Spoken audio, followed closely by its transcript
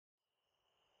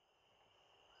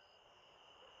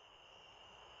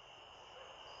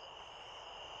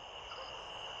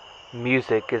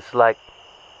Music is like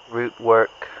root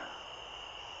work,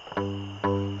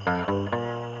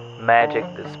 magic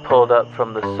that's pulled up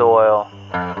from the soil.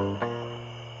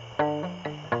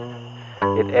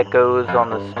 It echoes on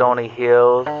the stony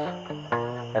hills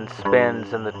and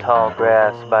spins in the tall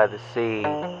grass by the sea.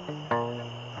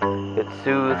 It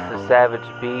soothes the savage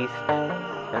beast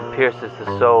and pierces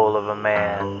the soul of a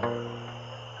man.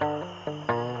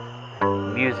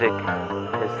 Music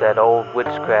is that old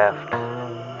witchcraft.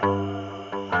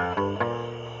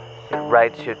 It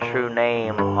writes your true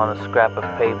name on a scrap of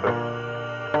paper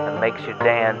and makes you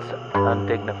dance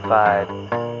undignified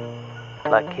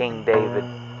like King David.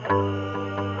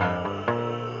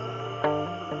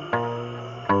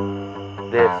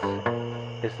 This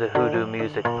is the Hoodoo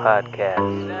Music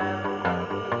Podcast.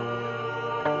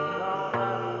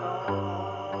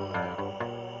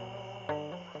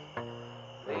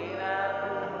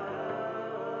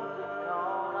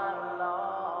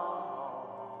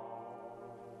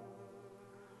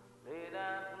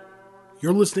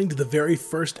 You're listening to the very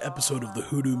first episode of the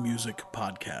Hoodoo Music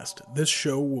Podcast. This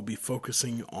show will be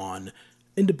focusing on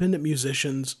independent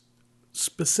musicians,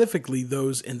 specifically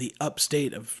those in the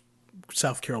upstate of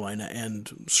South Carolina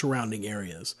and surrounding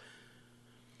areas.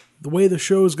 The way the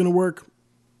show is going to work,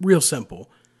 real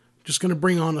simple. Just going to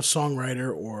bring on a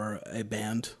songwriter or a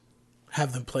band,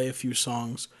 have them play a few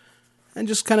songs, and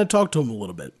just kind of talk to them a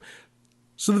little bit.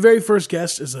 So the very first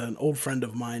guest is an old friend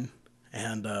of mine,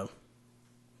 and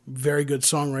very good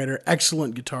songwriter,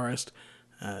 excellent guitarist,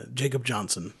 Jacob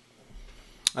Johnson.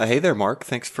 Hey there, Mark.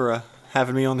 Thanks for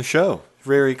having me on the show.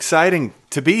 Very exciting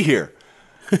to be here.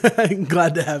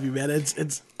 Glad to have you, man.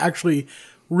 It's actually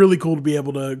really cool to be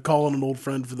able to call on an old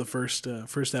friend for the first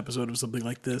episode of something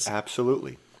like this.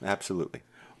 Absolutely.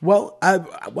 Well, why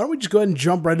don't we just go ahead and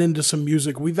jump right into some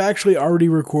music? We've actually already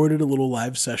recorded a little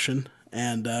live session,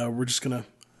 and we're just going to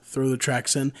throw the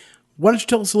tracks in. Why don't you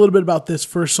tell us a little bit about this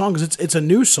first song? Because it's a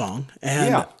new song, and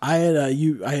yeah. I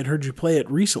had heard you play it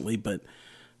recently, but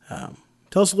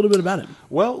tell us a little bit about it.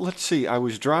 Well, let's see. I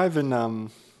was driving. I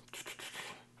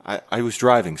was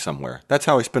driving somewhere. That's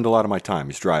how I spend a lot of my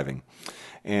time, is driving.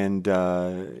 And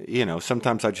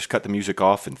sometimes I just cut the music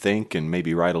off and think, and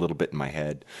maybe write a little bit in my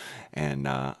head. And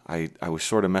I was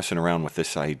sort of messing around with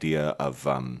this idea of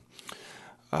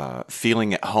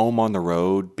feeling at home on the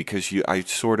road, because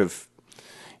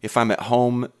if I'm at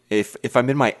home, if I'm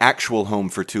in my actual home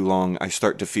for too long, I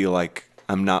start to feel like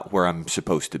I'm not where I'm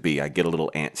supposed to be. I get a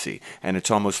little antsy, and it's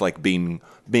almost like being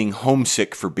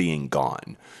homesick for being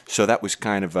gone. So that was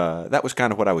kind of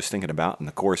what I was thinking about, and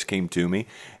the chorus came to me,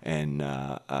 and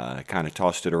kind of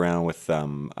tossed it around with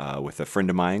a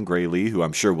friend of mine, Gray Lee, who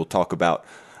I'm sure we'll talk about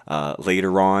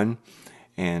later on,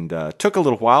 and took a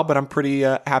little while, but I'm pretty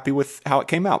happy with how it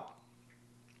came out.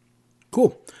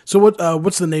 Cool. So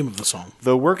what's the name of the song?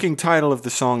 The working title of the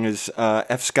song is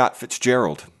F. Scott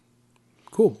Fitzgerald.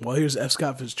 Cool. Well, here's F.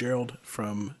 Scott Fitzgerald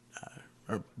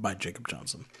by Jacob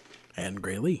Johnson and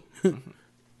Gray Lee. You're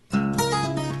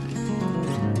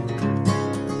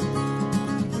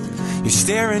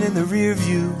staring in the rear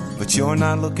view, but you're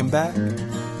not looking back.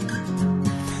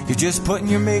 You're just putting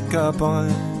your makeup on.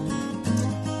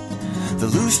 The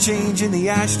loose change in the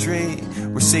ashtray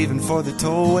we're saving for the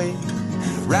tollway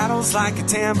rattles like a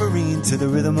tambourine to the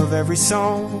rhythm of every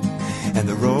song. And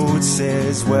the road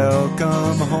says,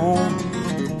 welcome home.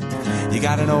 You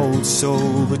got an old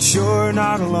soul, but you're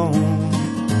not alone.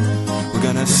 We're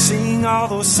gonna sing all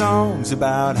those songs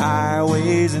about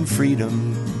highways and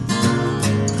freedom,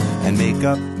 and make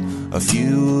up a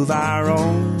few of our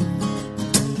own.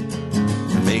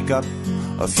 And make up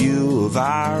a few of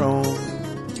our own.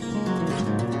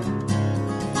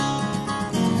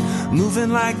 Moving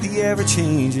like the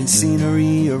ever-changing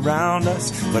scenery around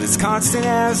us, but it's constant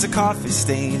as a coffee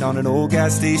stain on an old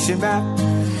gas station map.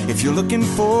 If you're looking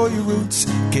for your roots,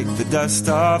 kick the dust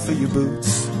off of your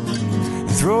boots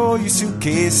and throw your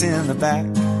suitcase in the back.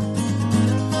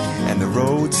 And the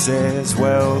road says,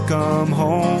 welcome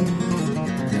home.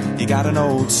 You got an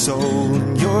old soul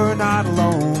and you're not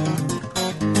alone.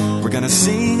 We're gonna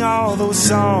sing all those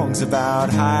songs about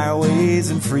highways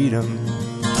and freedom,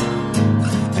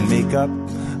 and make up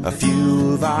a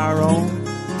few of our own.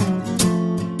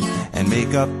 And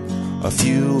make up a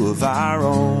few of our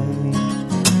own.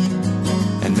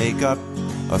 And make up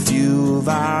a few of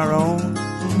our own.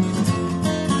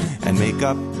 And make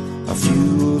up a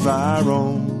few of our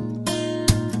own.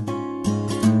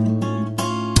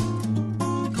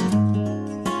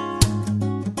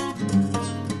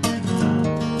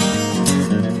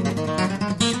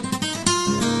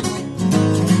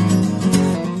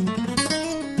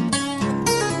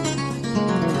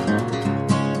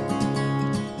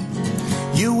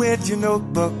 with your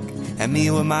notebook and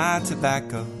me with my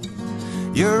tobacco.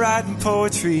 You're writing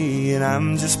poetry and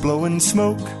I'm just blowing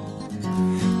smoke.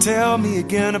 Tell me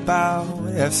again about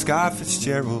F. Scott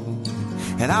Fitzgerald,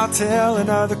 and I'll tell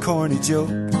another corny joke.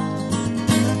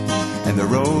 And the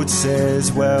road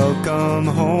says, welcome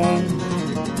home.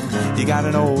 You got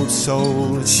an old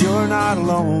soul, it's you're not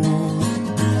alone.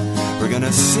 We're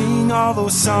gonna sing all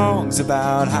those songs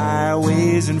about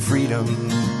highways and freedom,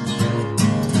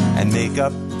 and make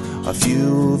up a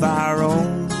few of our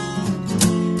own.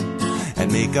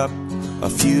 And make up a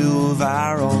few of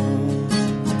our own.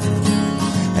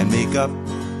 And make up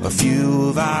a few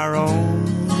of our own.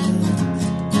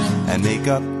 And make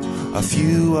up a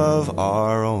few of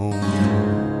our own.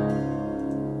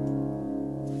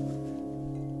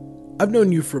 I've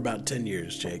known you for about 10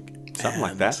 years, Jake. Something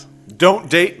like that. Don't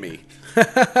date me.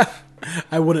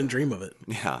 I wouldn't dream of it.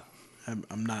 Yeah.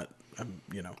 I'm not,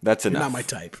 That's you're enough. not my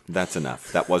type. That's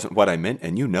enough. That wasn't what I meant,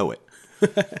 and you know it.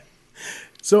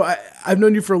 So I've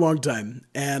known you for a long time,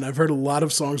 and I've heard a lot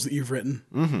of songs that you've written,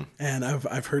 and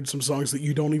I've heard some songs that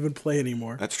you don't even play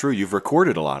anymore. That's true. You've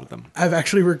recorded a lot of them. I've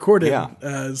actually recorded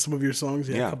Yeah. some of your songs,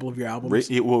 a couple of your albums.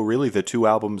 Well, really, the 2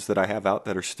 albums that I have out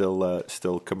that are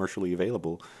still commercially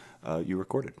available, you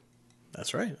recorded.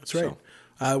 That's right. That's right.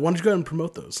 Why don't you go ahead and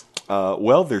promote those?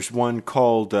 Well, there's one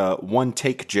called One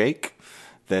Take Jake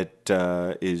that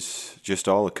is just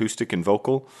all acoustic and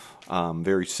vocal.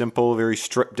 Very simple, very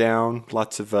stripped down.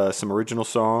 Lots of some original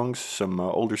songs, some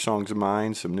older songs of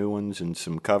mine, some new ones, and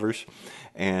some covers.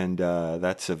 And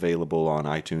that's available on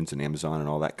iTunes and Amazon and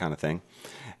all that kind of thing.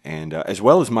 And as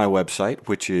well as my website,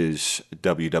 which is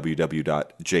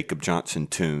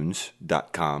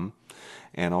www.jacobjohnsontunes.com.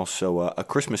 And also a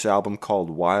Christmas album called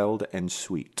Wild and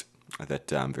Sweet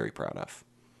that I'm very proud of.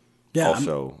 Yeah,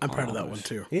 also, I'm proud of that one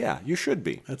too. Yeah, you should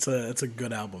be. That's a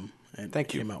good album.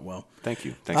 Thank you. It came out well. Thank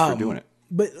you. Thanks for doing it.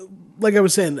 But like I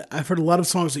was saying, I've heard a lot of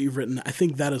songs that you've written. I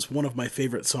think that is one of my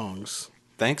favorite songs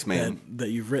Thanks, man. that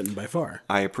you've written by far.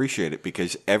 I appreciate it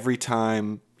because every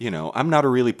time, I'm not a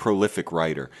really prolific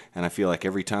writer, and I feel like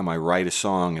every time I write a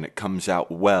song and it comes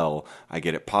out well, I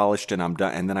get it polished and I'm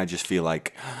done, and then I just feel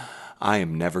like I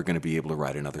am never going to be able to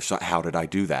write another song. How did I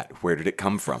do that? Where did it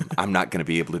come from? I'm not going to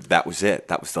be able to. That was it.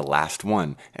 That was the last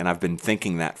one. And I've been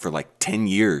thinking that for like 10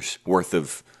 years worth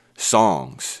of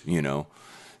songs,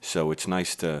 So it's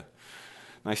nice to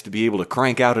be able to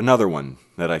crank out another one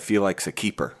that I feel like's a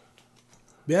keeper.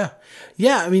 Yeah.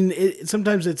 Yeah, I mean,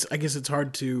 sometimes I guess it's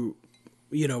hard to,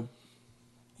 you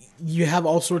have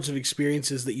all sorts of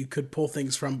experiences that you could pull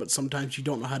things from, but sometimes you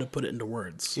don't know how to put it into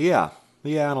words. Yeah.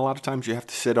 Yeah, and a lot of times you have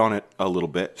to sit on it a little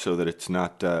bit so that it's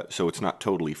not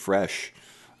totally fresh,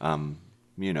 in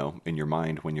your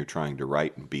mind when you're trying to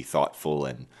write and be thoughtful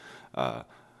and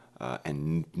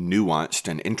nuanced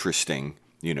and interesting.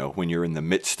 When you're in the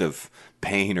midst of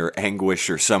pain or anguish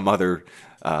or some other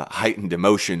heightened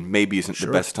emotion, maybe isn't the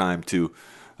best time to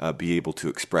be able to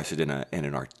express it in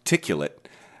an articulate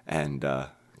and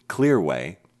clear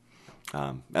way.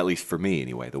 At least for me,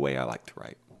 anyway, the way I like to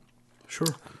write.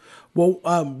 Sure. Well,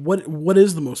 what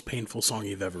is the most painful song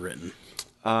you've ever written?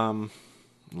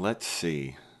 Let's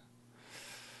see.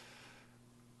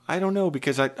 I don't know,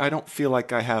 because I don't feel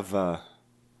like I have a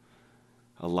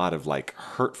lot of like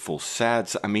hurtful, sad.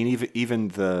 I mean, even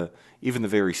the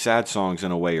very sad songs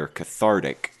in a way are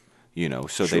cathartic,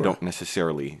 so they don't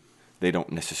necessarily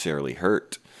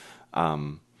hurt.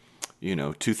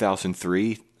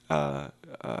 2003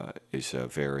 is a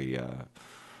very.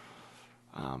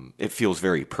 It feels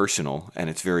very personal, and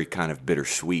it's very kind of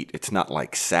bittersweet. It's not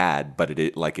like sad, but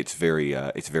it's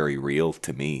very real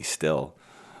to me still.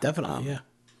 Definitely, yeah.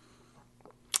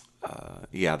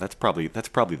 Yeah, that's probably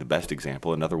the best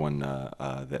example. Another one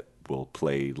that we'll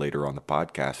play later on the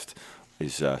podcast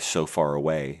is "So Far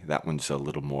Away." That one's a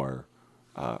little more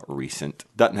recent.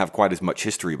 Doesn't have quite as much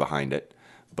history behind it,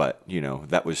 but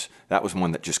that was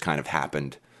one that just kind of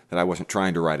happened. That I wasn't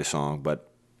trying to write a song,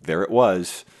 but there it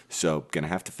was. So gonna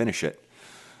have to finish it.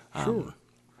 Sure.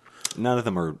 None of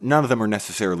them are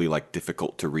necessarily like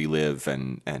difficult to relive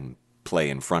and play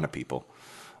in front of people.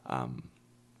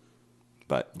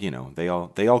 But they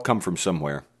all come from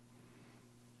somewhere.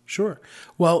 Sure.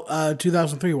 Well,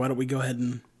 2003. Why don't we go ahead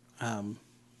and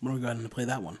play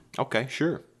that one? Okay,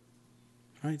 sure.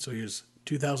 All right. So here's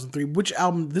 2003. Which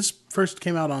album? This first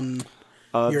came out on.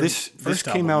 This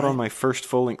came out on right? my first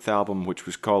full-length album, which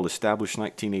was called Established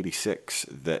 1986.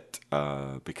 That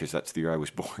because that's the year I was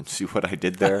born. See what I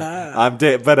did there? I'm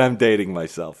dating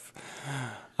myself.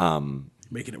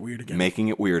 Making it weird again. Making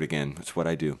it weird again. That's what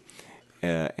I do.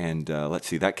 And let's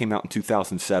see. That came out in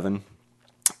 2007,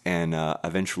 and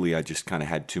eventually I just kind of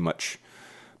had too much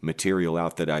material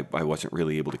out that I wasn't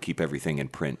really able to keep everything in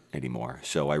print anymore.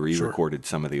 So I re-recorded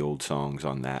some of the old songs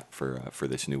on that for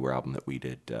this newer album that we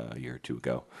did a year or two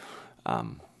ago.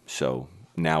 So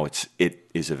now it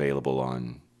is available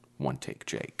on One Take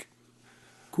Jake.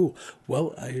 Cool.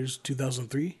 Well, here's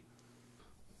 2003.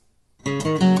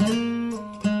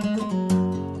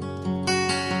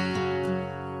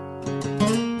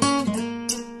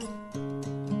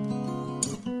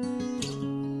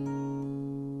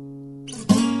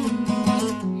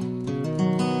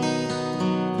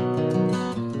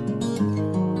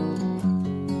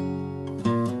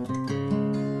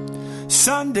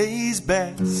 Sunday's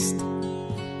best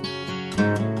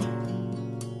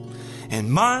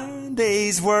and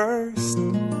Monday's worst.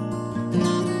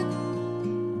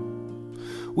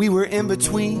 We were in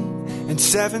between and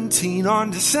 17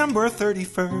 on December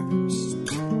 31st.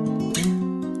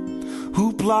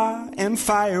 Hoopla and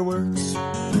fireworks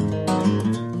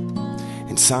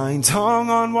and signs hung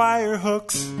on wire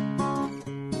hooks.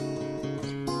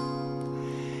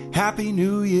 Happy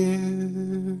New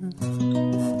Year.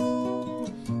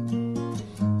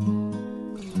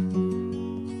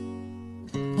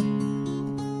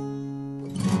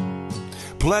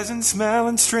 Pleasant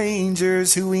smelling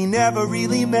strangers who we never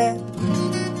really met,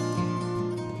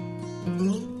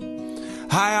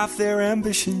 high off their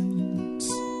ambitions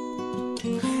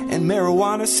and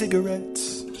marijuana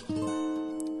cigarettes,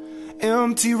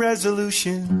 empty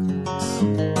resolutions,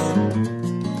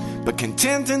 but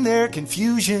content in their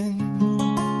confusion.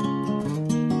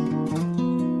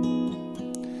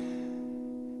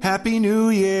 Happy New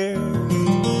Year.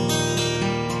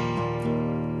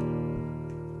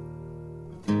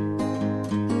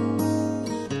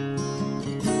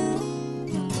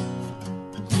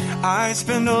 I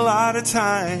spend a lot of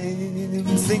time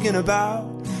thinking about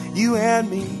you and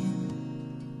me,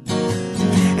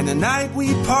 and the night we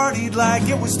partied like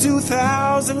it was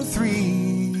 2003.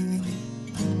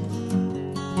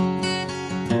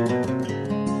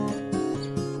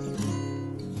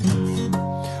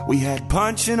 We had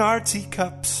punch in our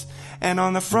teacups and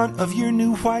on the front of your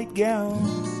new white gown,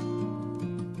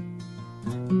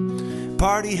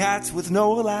 party hats with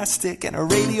no elastic and a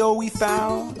radio we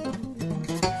found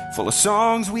full of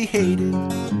songs we hated,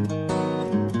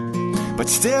 but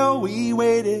still we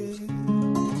waited.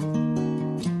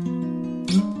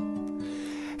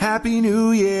 Happy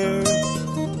New Year.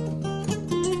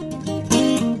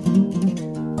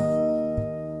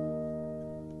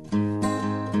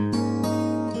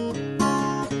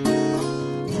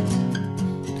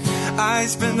 I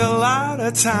spend a lot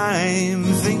of time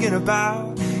thinking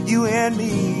about you and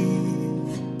me,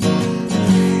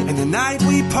 and the night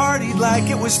we partied like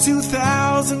it was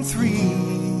 2003.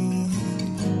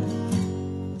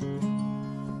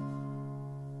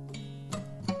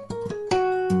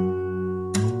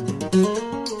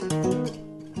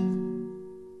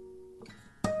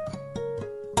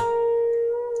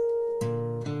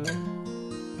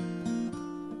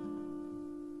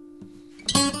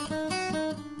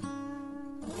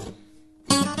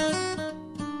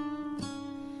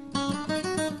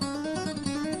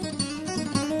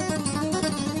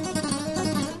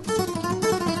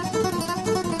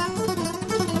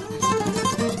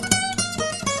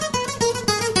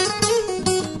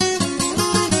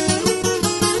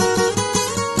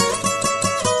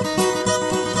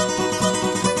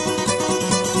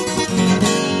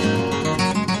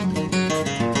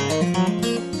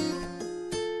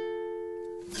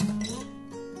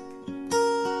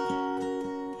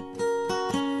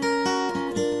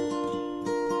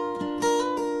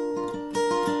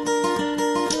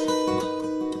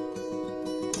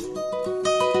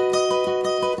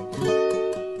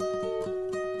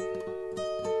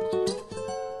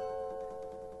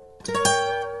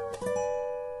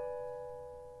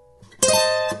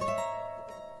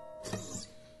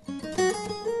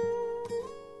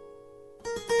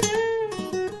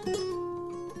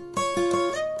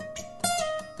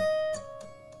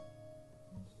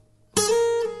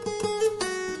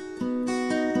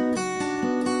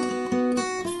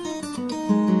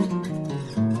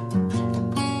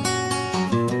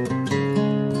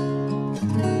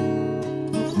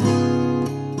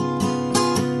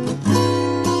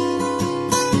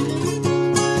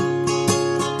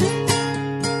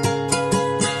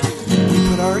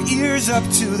 Up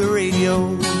to the radio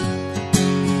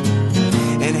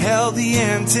and held the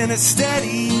antenna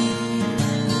steady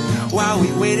while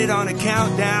we waited on a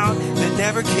countdown that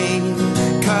never came,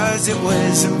 'cause it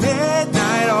was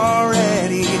midnight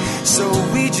already. So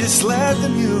we just let the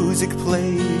music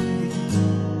play,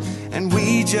 and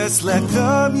we just let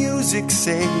the music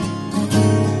say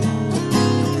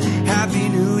Happy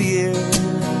New Year.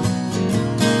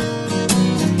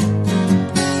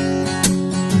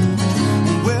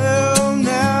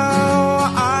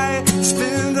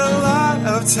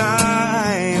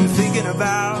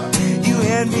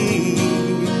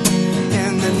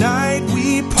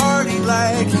 street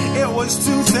like it was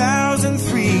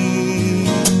 2003.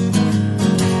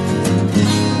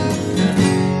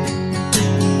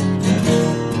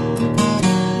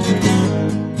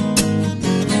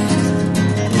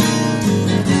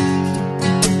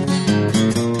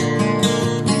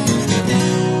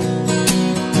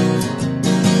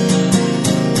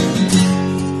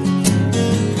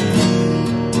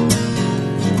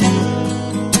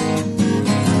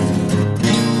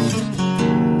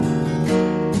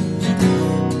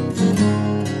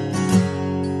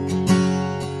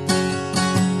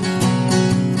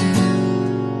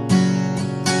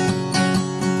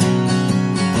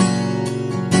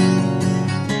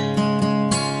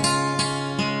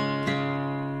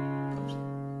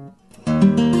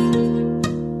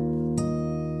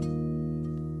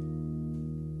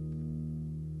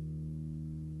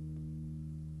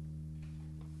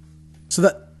 So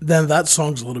that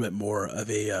song's a little bit more of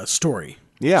a story.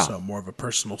 Yeah. So more of a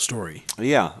personal story.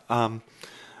 Yeah.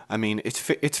 I mean,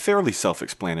 it's fairly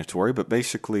self-explanatory, but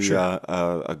basically, Sure.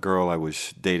 A girl I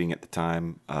was dating at the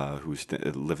time, who was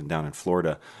living down in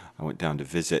Florida, I went down to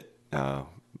visit, kind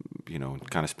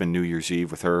of spend New Year's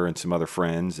Eve with her and some other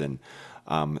friends, and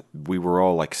we were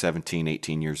all like 17,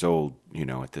 18 years old,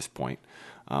 at this point.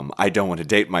 I don't want to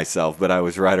date myself, but I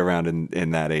was right around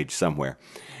in that age somewhere.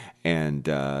 And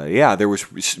there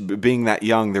was, being that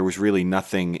young, there was really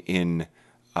nothing in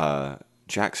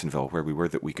Jacksonville where we were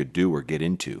that we could do or get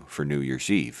into for New Year's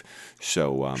Eve.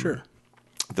 So Sure.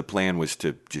 the plan was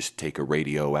to just take a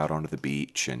radio out onto the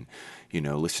beach and,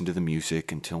 listen to the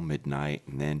music until midnight.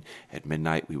 And then at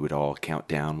midnight, we would all count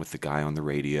down with the guy on the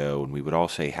radio, and we would all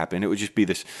say happy. And it would just be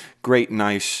this great,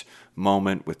 nice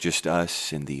moment with just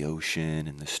us and the ocean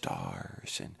and the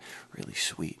stars, and really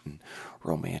sweet and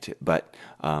romantic. But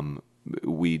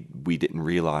we didn't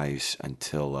realize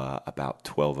until about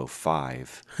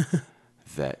 12:05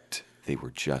 that they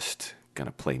were just going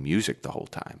to play music the whole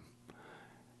time.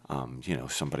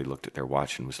 Somebody looked at their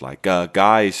watch and was like,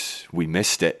 guys, we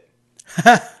missed it.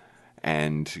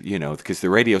 And, because the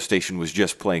radio station was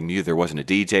just playing new, there wasn't a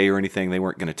DJ or anything, they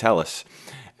weren't going to tell us.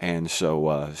 And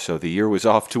so the year was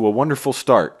off to a wonderful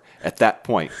start at that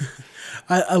point.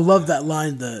 I love that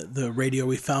line, the radio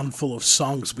we found full of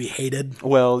songs we hated.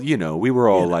 Well, we were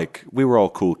all we were all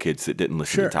cool kids that didn't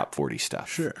listen Sure. to top 40 stuff.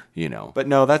 Sure. But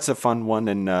no, that's a fun one.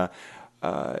 And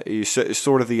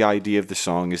sort of the idea of the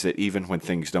song is that even when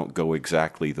things don't go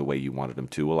exactly the way you wanted them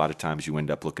to, a lot of times you end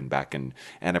up looking back and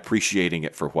appreciating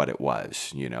it for what it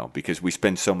was, because we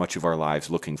spend so much of our lives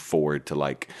looking forward to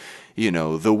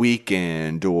the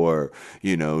weekend or,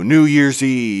 New Year's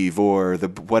Eve or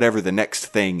whatever the next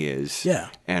thing is. Yeah.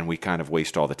 And we kind of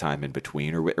waste all the time in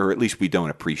between, or at least we don't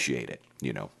appreciate it,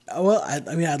 Well,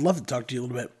 I'd love to talk to you a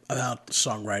little bit about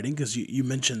songwriting, because you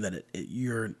mentioned that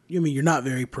you're not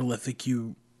very prolific.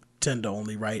 You tend to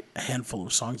only write a handful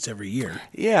of songs every year.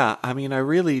 Yeah, I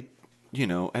really,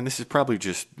 and this is probably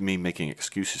just me making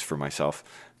excuses for myself,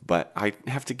 but I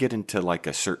have to get into like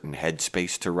a certain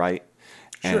headspace to write.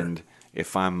 Sure. And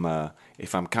if I'm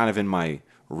kind of in my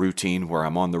routine where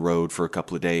I'm on the road for a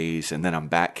couple of days and then I'm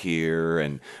back here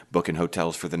and booking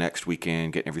hotels for the next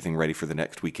weekend, getting everything ready for the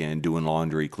next weekend, doing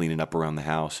laundry, cleaning up around the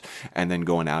house, and then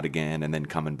going out again and then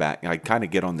coming back, I kind of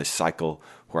get on this cycle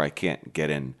where I can't get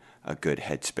in a good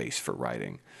headspace for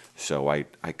writing. So I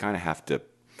kind of have to,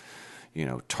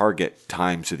 target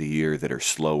times of the year that are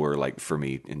slower, like for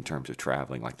me in terms of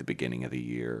traveling, like the beginning of the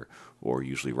year, or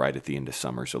usually right at the end of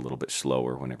summer, so a little bit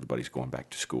slower when everybody's going back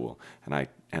to school. And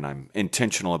I'm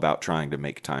intentional about trying to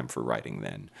make time for writing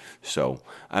then. So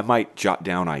I might jot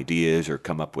down ideas or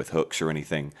come up with hooks or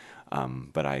anything,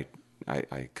 but I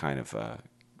kind of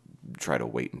try to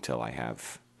wait until I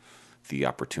have the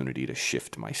opportunity to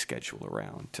shift my schedule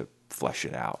around to flesh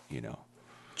it out,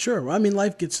 Sure. Well,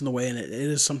 life gets in the way, and it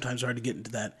is sometimes hard to get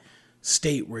into that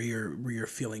state where you're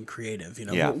feeling creative.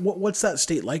 Yeah. What's that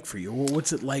state like for you?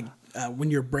 What's it like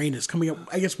when your brain is coming up?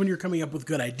 I guess when you're coming up with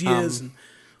good ideas,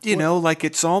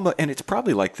 it's almost, and it's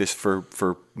probably like this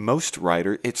for most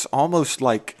writers. It's almost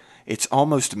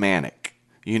manic.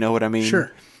 You know what I mean?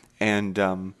 Sure.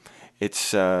 And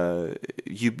it's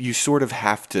you sort of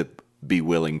have to be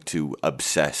willing to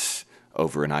obsess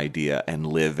over an idea and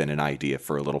live in an idea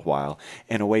for a little while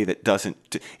in a way that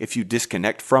doesn't, if you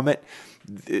disconnect from it,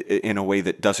 in a way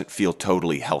that doesn't feel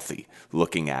totally healthy,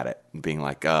 looking at it and being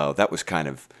like, oh, that was kind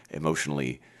of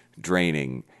emotionally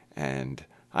draining and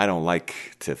I don't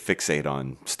like to fixate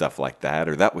on stuff like that,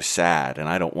 or that was sad and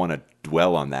I don't want to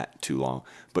dwell on that too long.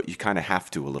 But you kind of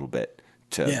have to a little bit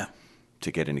to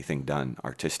get anything done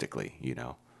artistically,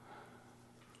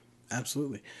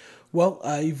 Absolutely. Well,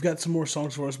 you've got some more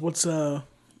songs for us. What's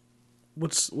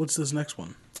What's this next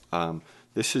one?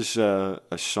 This is a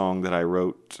song that I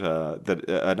wrote,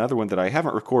 another one that I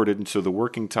haven't recorded, and so the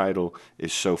working title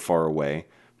is So Far Away,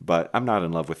 but I'm not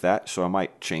in love with that, so I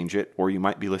might change it, or you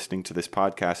might be listening to this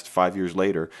podcast 5 years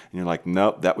later, and you're like,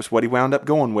 nope, that was what he wound up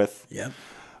going with. Yep.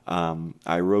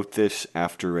 I wrote this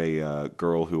after a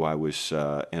girl who I was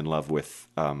in love with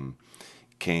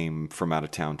came from out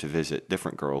of town to visit,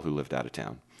 different girl who lived out of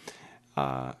town,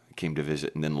 came to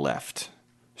visit and then left,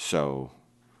 so...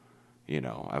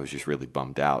 I was just really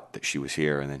bummed out that she was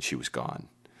here and then she was gone.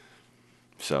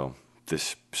 So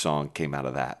this song came out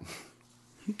of that.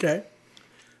 Okay.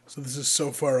 So this is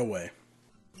So Far Away.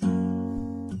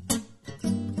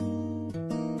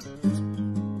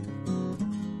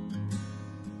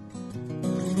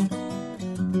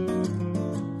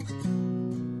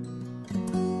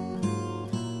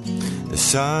 The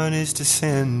sun is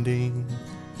descending,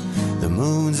 the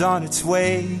moon's on its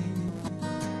way.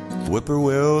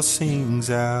 Whippoorwill sings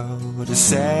out a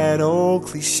sad old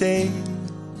cliche.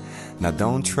 Now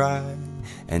don't try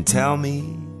and tell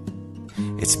me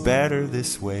it's better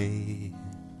this way.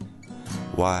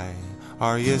 Why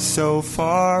are you so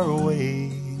far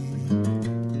away?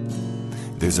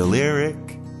 There's a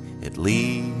lyric, it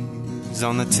leaves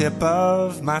on the tip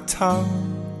of my tongue.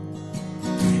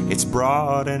 It's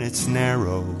broad and it's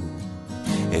narrow,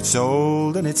 it's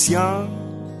old and it's young.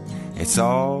 It's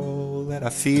all that I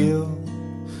feel,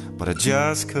 but I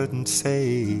just couldn't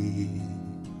say.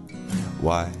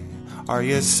 Why are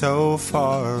you so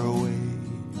far away?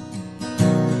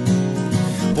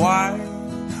 Why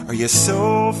are you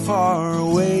so far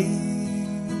away?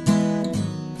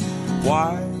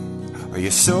 Why are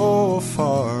you so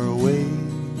far away?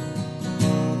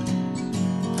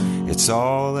 It's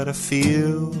all that I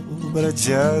feel, but I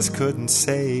just couldn't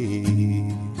say.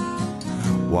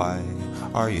 Why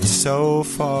are you so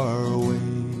far away?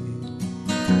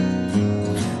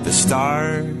 The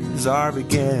stars are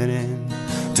beginning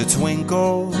to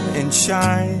twinkle and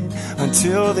shine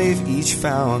until they've each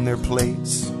found their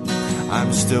place.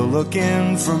 I'm still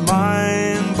looking for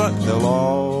mine, but they'll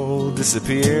all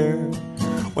disappear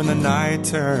when the night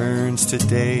turns to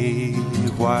day.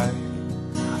 Why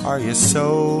are you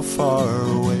so far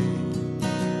away?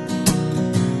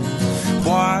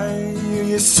 Why are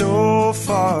you so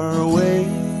far away?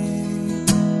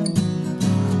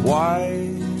 Why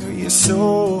are you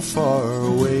so far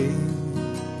away?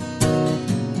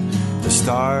 The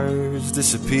stars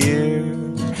disappear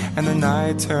and the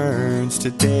night turns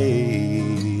to day.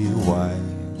 Why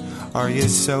are you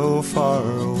so far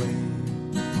away?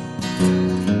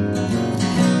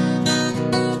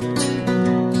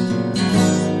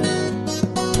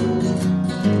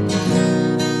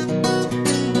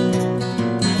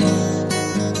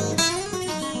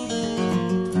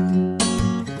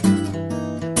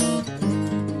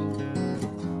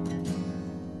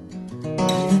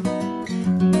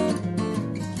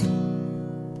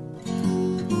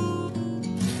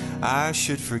 I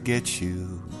should forget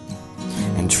you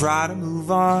and try to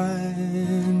move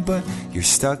on, but you're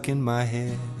stuck in my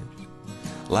head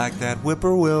like that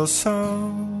whippoorwill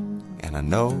song. And I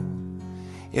know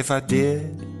if I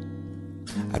did,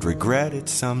 I'd regret it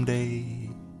someday.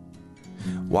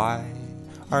 Why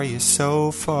are you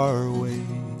so far away?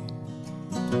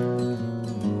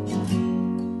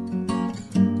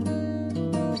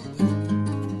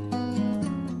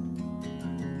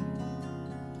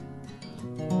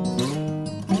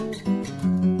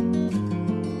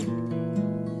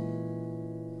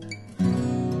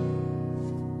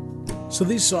 So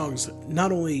these songs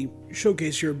not only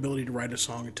showcase your ability to write a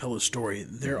song and tell a story,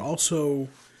 they're also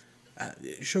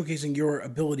showcasing your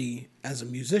ability as a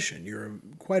musician. You're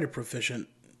quite a proficient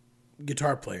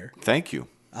guitar player. Thank you.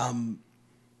 How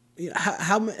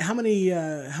many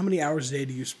hours a day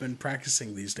do you spend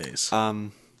practicing these days?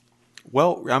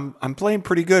 Well, I'm playing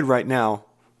pretty good right now.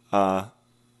 On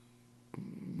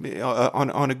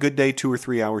a good day, 2 or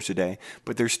 3 hours a day.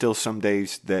 But there's still some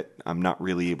days that I'm not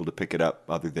really able to pick it up,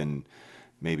 other than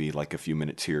maybe like a few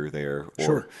minutes here or there. Or,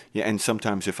 sure. Yeah, and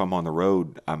sometimes if I'm on the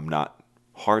road, I'm not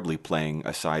hardly playing,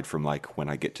 aside from like when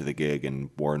I get to the gig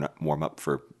and warm up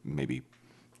for maybe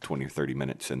 20 or 30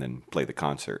 minutes and then play the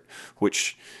concert,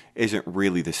 which isn't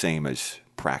really the same as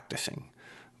practicing.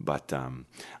 But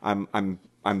I'm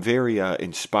very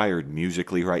inspired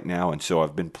musically right now, and so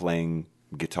I've been playing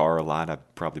guitar a lot.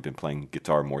 I've probably been playing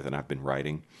guitar more than I've been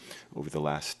writing over the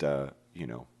last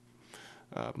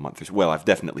month or so. Well, I've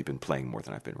definitely been playing more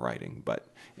than I've been writing, but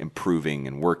improving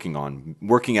and working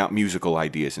out musical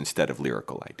ideas instead of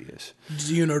lyrical ideas.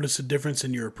 Do you notice a difference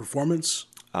in your performance?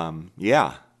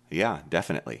 Yeah,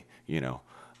 definitely.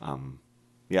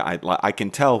 Yeah, I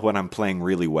can tell when I'm playing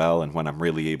really well and when I'm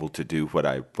really able to do what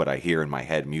I hear in my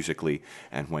head musically,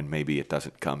 and when maybe it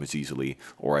doesn't come as easily,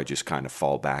 or I just kind of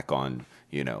fall back on,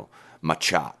 my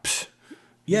chops.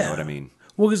 You know what I mean?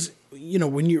 Well, because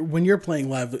when you're playing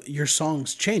live, your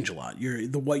songs change a lot.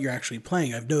 What you're actually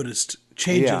playing, I've noticed,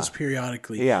 changes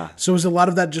periodically. Yeah. So is a lot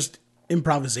of that just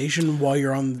improvisation while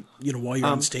you're on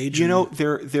on stage?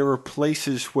 There are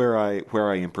places where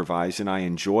I improvise, and I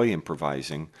enjoy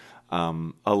improvising.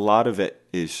 A lot of it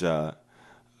is a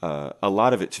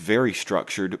lot of it's very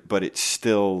structured, but it's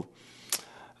still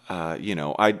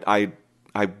I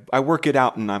work it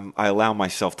out, and I allow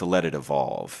myself to let it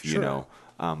evolve. Sure.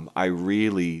 I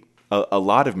really a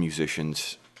lot of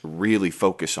musicians really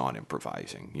focus on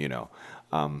improvising.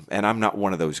 And I'm not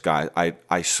one of those guys.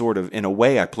 I sort of, in a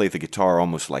way, I play the guitar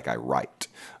almost like I write.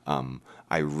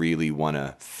 I really want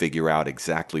to figure out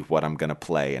exactly what I'm going to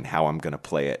play and how I'm going to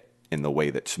play it in the way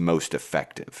that's most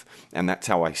effective. And that's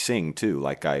how I sing too.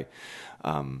 Like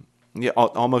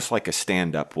almost like a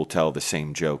stand-up will tell the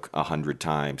same joke 100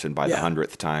 times, and by the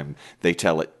 100th time they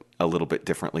tell it a little bit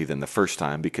differently than the first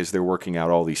time, because they're working out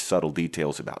all these subtle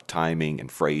details about timing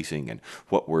and phrasing and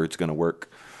what word's going to work,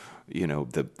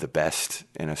 the best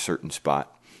in a certain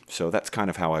spot. So that's kind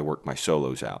of how I work my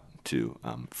solos out too.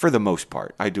 For the most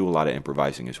part, I do a lot of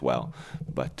improvising as well,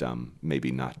 but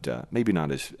maybe not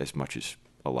as much as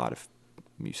a lot of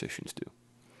musicians do.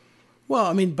 Well,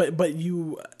 I mean, but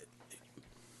you.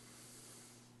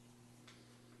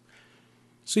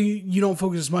 So you don't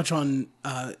focus as much on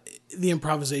the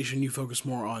improvisation. You focus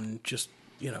more on just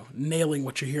nailing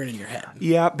what you're hearing in your head.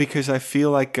 Yeah, because I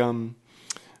feel like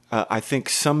I think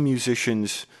some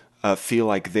musicians feel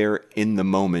like they're in the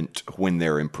moment when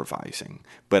they're improvising,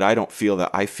 but I don't feel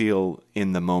that. I feel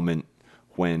in the moment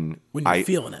when you're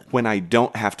feeling it. When I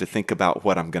don't have to think about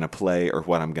what I'm going to play or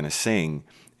what I'm going to sing,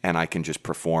 and I can just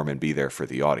perform and be there for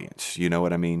the audience. You know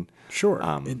what I mean? Sure.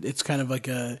 It's kind of like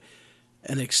an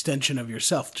extension of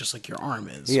yourself, just like your arm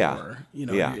is. Yeah. Or,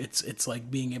 it's like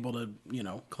being able to,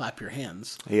 clap your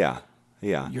hands. Yeah.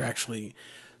 Yeah. You're actually...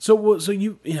 So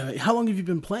you how long have you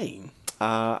been playing?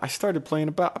 I started playing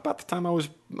about the time I was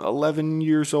 11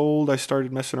 years old. I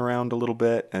started messing around a little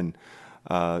bit and,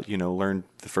 learned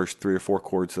the first 3 or 4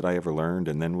 chords that I ever learned,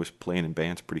 and then was playing in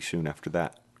bands pretty soon after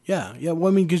that. Yeah. Yeah.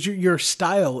 Well, I mean, because your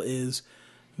style is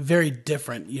very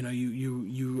different.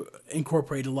 You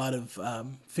incorporate a lot of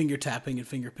finger tapping and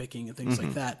finger picking and things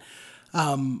like that.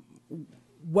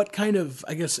 What kind of,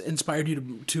 I guess, inspired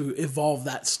you to evolve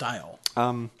that style?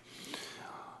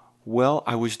 Well,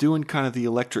 I was doing kind of the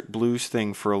electric blues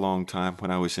thing for a long time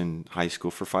when I was in high school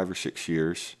for 5 or 6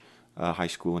 years, high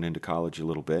school and into college a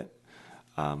little bit.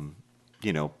 And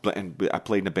I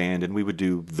played in a band, and we would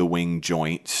do the wing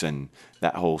joints and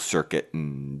that whole circuit,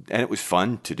 and it was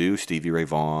fun to do. Stevie Ray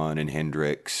Vaughan and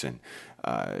Hendrix and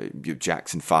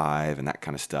Jackson 5 and that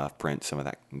kind of stuff, Prince, some of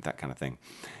that kind of thing.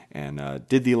 And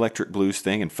did the electric blues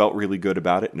thing and felt really good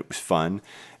about it, and it was fun.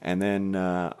 And then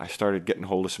I started getting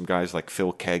hold of some guys like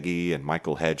Phil Keggy and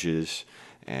Michael Hedges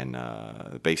and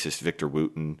the bassist Victor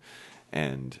Wooten.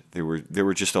 And there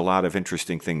were just a lot of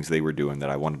interesting things they were doing that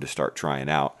I wanted to start trying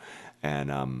out.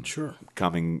 And sure,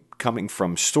 coming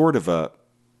from sort of a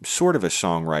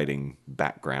songwriting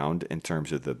background in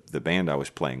terms of the band I was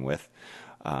playing with,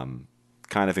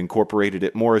 kind of incorporated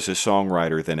it more as a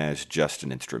songwriter than as just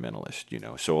an instrumentalist.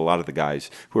 So a lot of the guys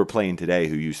who are playing today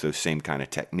who use those same kind of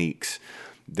techniques,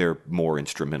 they're more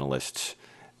instrumentalists,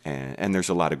 and there's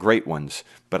a lot of great ones,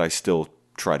 but I still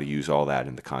try to use all that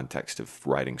in the context of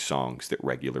writing songs that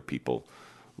regular people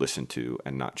listen to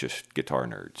and not just guitar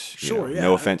nerds. Sure, yeah.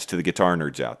 No offense to the guitar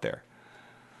nerds out there.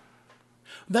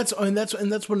 That's one of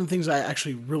the things I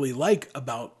actually really like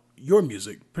about your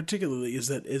music, particularly, is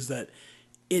that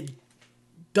it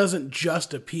doesn't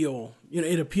just appeal.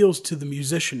 It appeals to the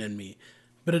musician in me,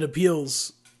 but it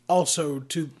appeals also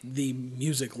to the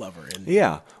music lover in me.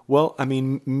 Yeah. Well, I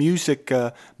mean, music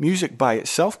by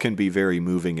itself can be very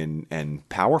moving and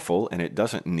powerful, and it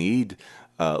doesn't need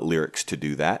lyrics to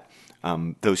do that.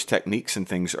 Those techniques and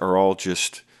things are all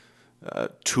just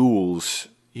tools,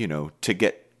 to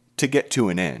get to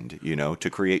an end, to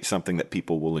create something that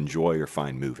people will enjoy or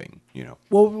find moving,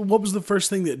 Well, what was the first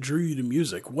thing that drew you to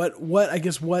music? What I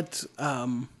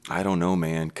don't know,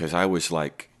 man, because I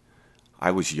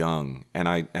was young, and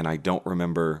I don't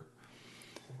remember.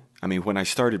 I mean, when I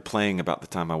started playing about the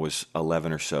time I was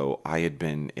 11 or so, I had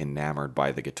been enamored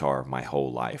by the guitar my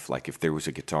whole life. Like, if there was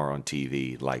a guitar on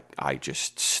TV, like, I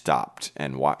just stopped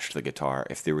and watched the guitar.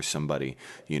 If there was somebody,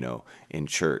 in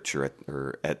church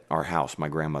or at our house, my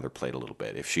grandmother played a little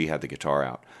bit. If she had the guitar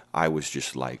out, I was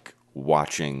just like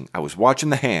I was watching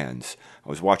the hands. I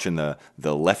was watching the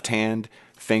left hand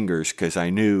fingers because I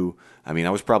knew, I mean,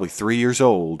 I was probably 3 years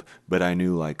old, but I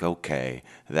knew like, okay,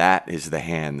 that is the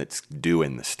hand that's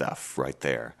doing the stuff right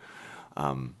there.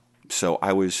 So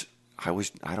I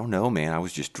don't know, man. I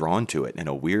was just drawn to it in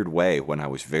a weird way when I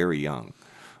was very young.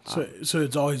 So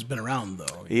it's always been around,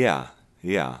 though. Yeah.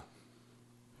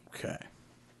 Okay.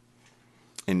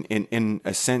 In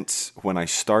a sense, when I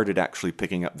started actually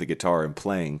picking up the guitar and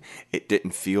playing, it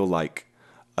didn't feel like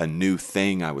a new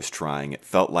thing I was trying. It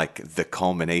felt like the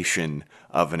culmination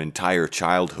of an entire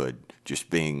childhood, just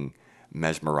being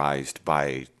mesmerized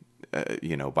by,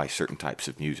 by certain types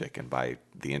of music and by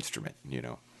the instrument,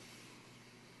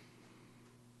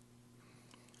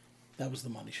 That was the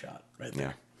money shot right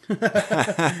Yeah.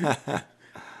 there.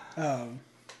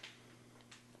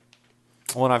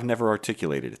 Well, and I've never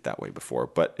articulated it that way before,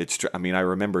 but I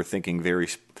remember feeling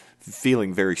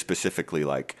very specifically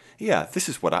like, yeah, this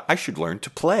is what I should learn to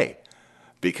play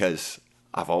because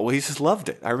I've always loved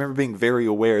it. I remember being very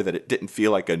aware that it didn't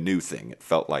feel like a new thing. It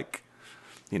felt like,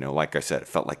 like I said, it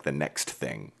felt like the next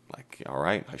thing. Like, all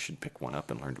right, I should pick one up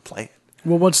and learn to play it.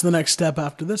 Well, what's the next step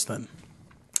after this then?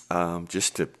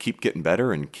 Just to keep getting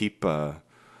better and keep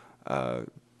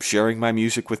sharing my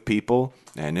music with people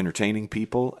and entertaining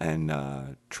people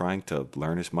and trying to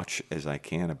learn as much as I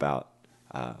can about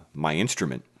my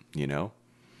instrument,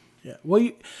 Yeah. Well,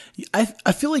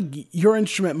 I feel like your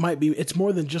instrument it's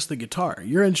more than just the guitar.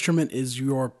 Your instrument is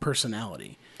your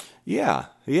personality. Yeah.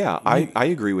 I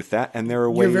agree with that. And there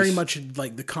are ways. You're very much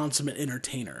like the consummate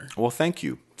entertainer. Well, thank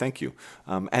you.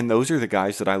 And those are the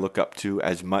guys that I look up to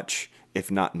as much, if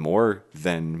not more,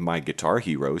 than my guitar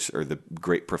heroes or the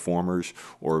great performers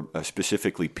or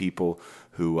specifically people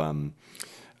who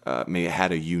may have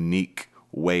had a unique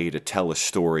way to tell a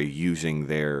story using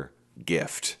their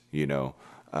gift.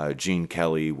 Gene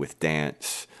Kelly with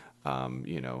dance,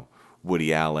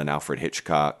 Woody Allen, Alfred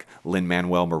Hitchcock,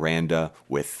 Lin-Manuel Miranda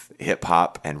with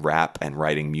hip-hop and rap and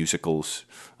writing musicals.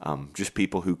 Just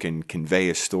people who can convey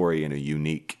a story in a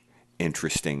unique,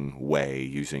 interesting way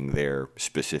using their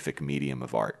specific medium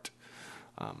of art.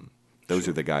 Those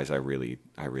are the guys I really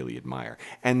admire.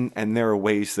 And there are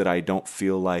ways that I don't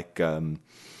feel like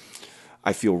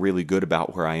I feel really good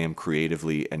about where I am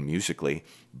creatively and musically,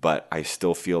 but I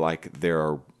still feel like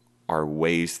there are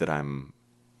ways that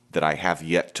I have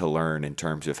yet to learn in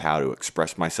terms of how to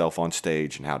express myself on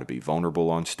stage and how to be vulnerable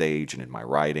on stage and in my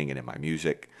writing and in my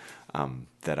music,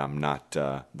 that I'm not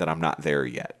there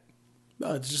yet.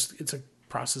 No, it's a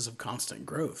process of constant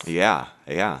growth. Yeah,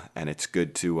 and it's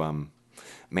good to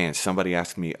somebody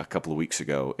asked me a couple of weeks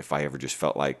ago if I ever just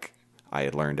felt like I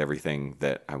had learned everything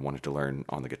that I wanted to learn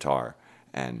on the guitar,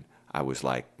 and I was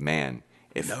like, man,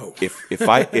 if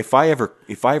I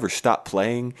ever stop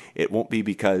playing, it won't be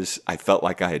because I felt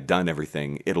like I had done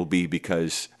everything. It'll be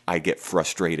because I get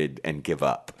frustrated and give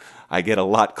up. I get a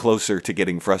lot closer to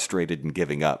getting frustrated and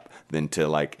giving up than to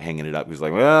like hanging it up. It was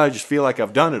like, well, I just feel like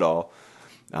I've done it all.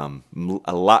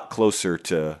 A lot closer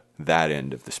to that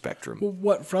end of the spectrum. Well,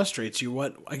 what frustrates you?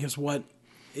 What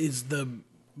is the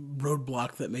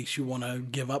roadblock that makes you want to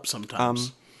give up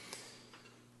sometimes?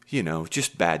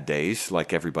 Just bad days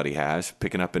like everybody has,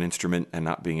 picking up an instrument and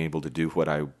not being able to do what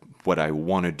I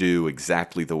want to do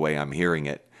exactly the way I'm hearing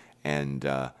it, and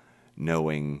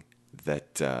knowing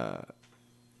that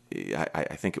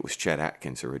I think it was Chet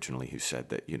Atkins originally who said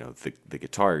that, the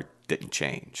guitar didn't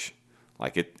change.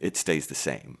 Like it stays the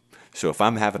same. So if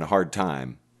I'm having a hard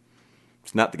time,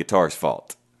 it's not the guitar's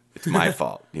fault. It's my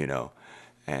fault,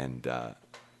 And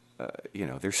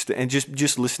there's and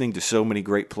just listening to so many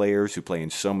great players who play in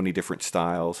so many different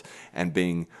styles and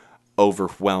being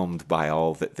overwhelmed by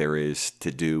all that there is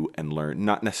to do and learn.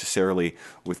 Not necessarily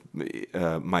with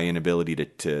my inability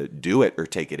to do it or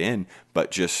take it in,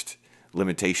 but just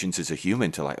limitations as a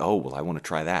human to like, oh, well, I want to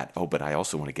try that. Oh, but I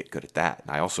also want to get good at that. And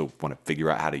I also want to figure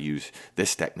out how to use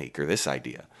this technique or this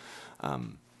idea.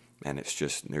 And it's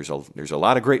just, there's a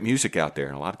lot of great music out there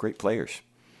and a lot of great players.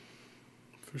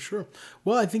 For sure.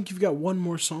 Well, I think you've got one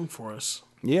more song for us.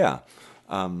 Yeah.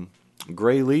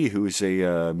 Gray Lee, who is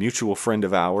a mutual friend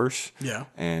of ours. Yeah.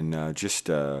 And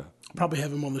probably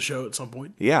have him on the show at some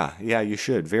point. Yeah, you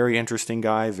should. Very interesting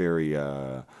guy, very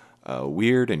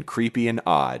weird and creepy and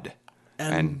odd.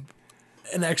 And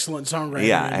an excellent songwriter.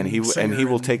 Yeah, and he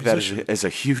will take that as a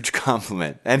huge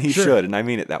compliment, and he should, and I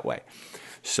mean it that way.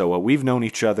 So we've known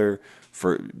each other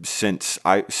since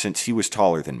he was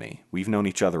taller than me. We've known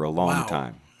each other a long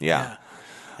time. Yeah.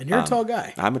 And you're a tall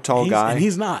guy. I'm a tall guy. And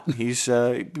he's not. He's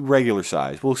regular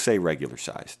sized. We'll say regular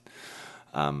sized.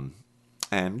 And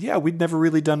yeah, we'd never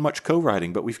really done much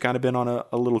co-writing, but we've kind of been on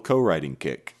a little co-writing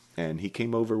kick. And he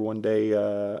came over one day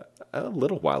a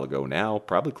little while ago now,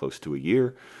 probably close to a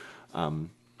year.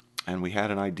 And we had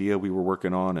an idea we were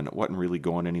working on, and it wasn't really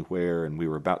going anywhere, and we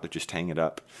were about to just hang it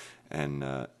up.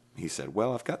 And he said,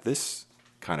 well, I've got this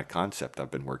kind of concept I've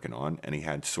been working on. And he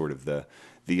had sort of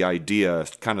the idea,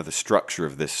 kind of the structure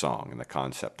of this song and the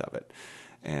concept of it.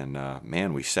 And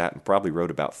man, we sat and probably wrote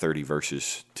about 30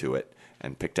 verses to it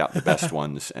and picked out the best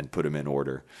ones and put them in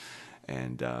order.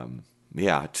 And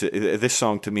this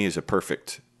song to me is a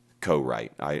perfect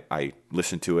co-write. I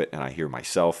listen to it and I hear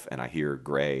myself and I hear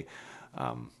Gray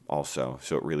also.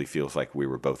 So it really feels like we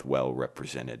were both well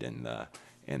represented in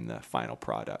the final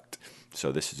product.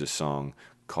 So this is a song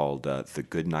called The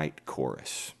Goodnight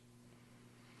Chorus.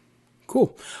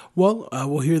 Cool. Well,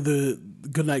 we'll hear the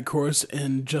Goodnight Chorus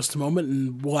in just a moment,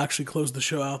 and we'll actually close the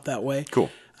show out that way. Cool.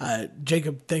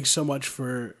 Jacob, thanks so much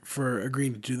for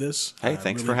agreeing to do this. Hey,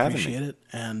 thanks really for having me. Appreciate it.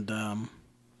 And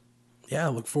I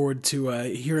look forward to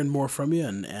hearing more from you,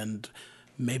 and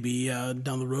maybe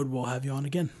down the road we'll have you on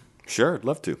again. Sure, I'd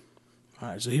love to. All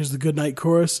right, so here's the Goodnight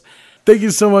Chorus. Thank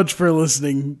you so much for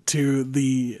listening to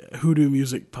the Hoodoo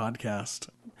Music Podcast.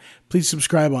 Please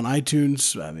subscribe on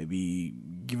iTunes, maybe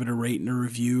give it a rate and a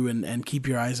review, and keep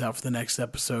your eyes out for the next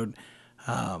episode.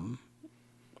 I'm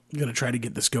going to try to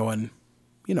get this going,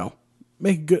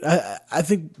 make it good. I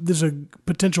think there's a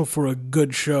potential for a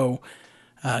good show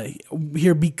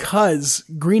here because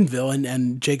Greenville,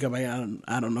 and Jacob, I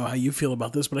don't know how you feel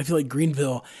about this, but I feel like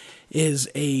Greenville is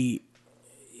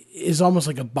almost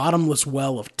like a bottomless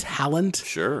well of talent.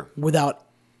 Sure. Without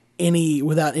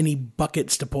any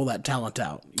buckets to pull that talent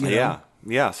out.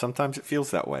 Yeah. Sometimes it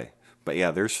feels that way, but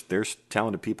yeah, there's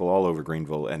talented people all over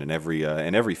Greenville and in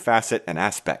every facet and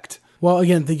aspect. Well,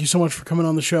 again, thank you so much for coming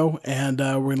on the show, and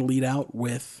we're going to lead out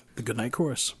with the Goodnight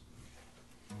Chorus.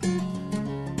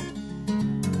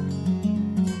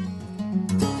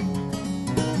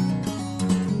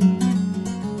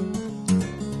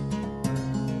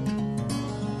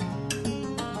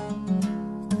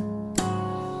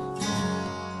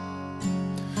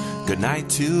 Good night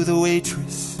to the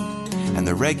waitress and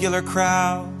the regular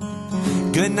crowd.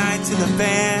 Good night to the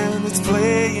band that's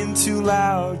playing too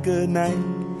loud. Good night,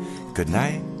 good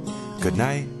night, good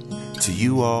night to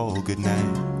you all. Good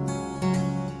night.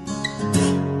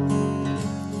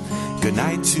 Good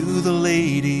night to the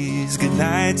ladies. Good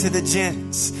night to the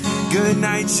gents. Good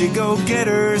night, you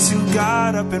go-getters who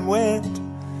got up and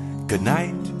went. Good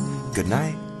night, good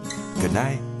night, good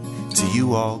night to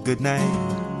you all. Good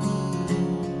night.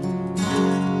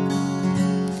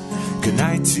 Good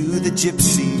night to the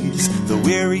gypsies, the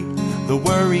weary, the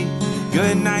worry.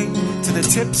 Good night to the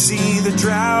tipsy, the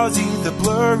drowsy, the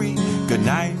blurry. Good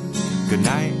night, good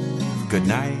night, good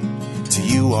night to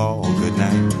you all. Good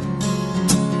night.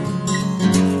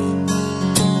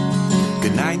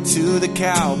 Good night to the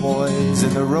cowboys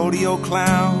and the rodeo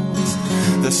clowns,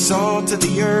 the salt of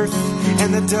the earth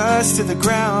and the dust of the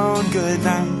ground. Good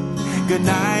night, good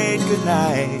night, good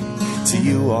night to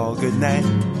you all. Good night.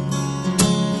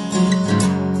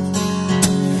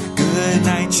 Good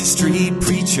night, your street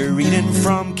preacher reading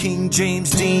from King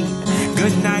James Dean.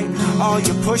 Good night, all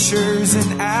you pushers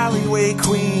and alleyway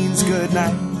queens. Good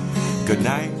night, good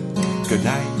night, good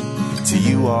night to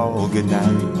you all. Good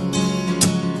night.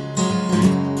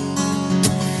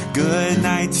 Good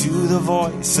night to the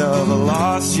voice of a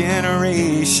lost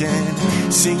generation,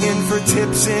 singing for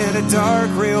tips in a dark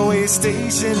railway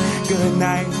station. Good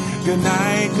night, good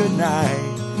night, good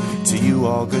night to you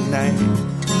all. Good night.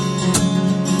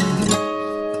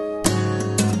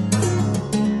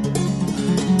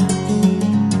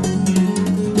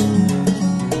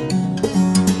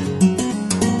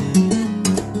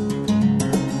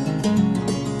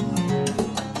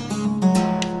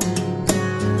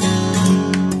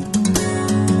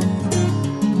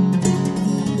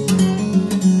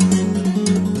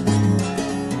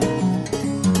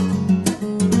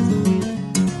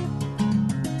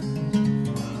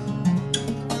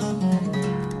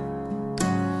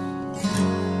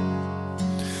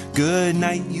 Good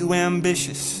night, you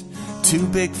ambitious, too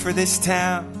big for this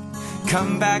town.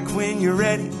 Come back when you're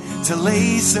ready to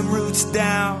lay some roots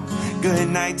down. Good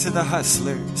night to the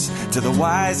hustlers, to the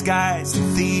wise guys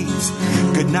and thieves.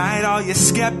 Good night, all you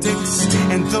skeptics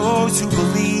and those who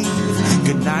believe.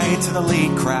 Good night to the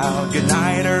late crowd. Good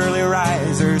night, early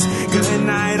risers. Good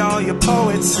night, all you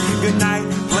poets. Good night,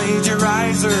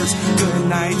 plagiarizers. Good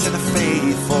night to the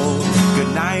faithful.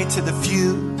 Good night to the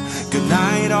few. Good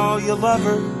night, all you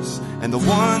lovers and the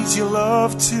ones you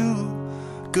love too.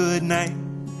 Good night,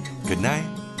 good night,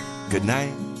 good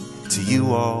night to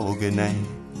you all. Good night.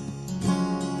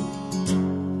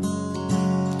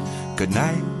 Good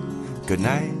night, good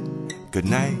night, Good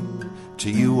night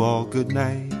to you all, good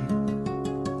night.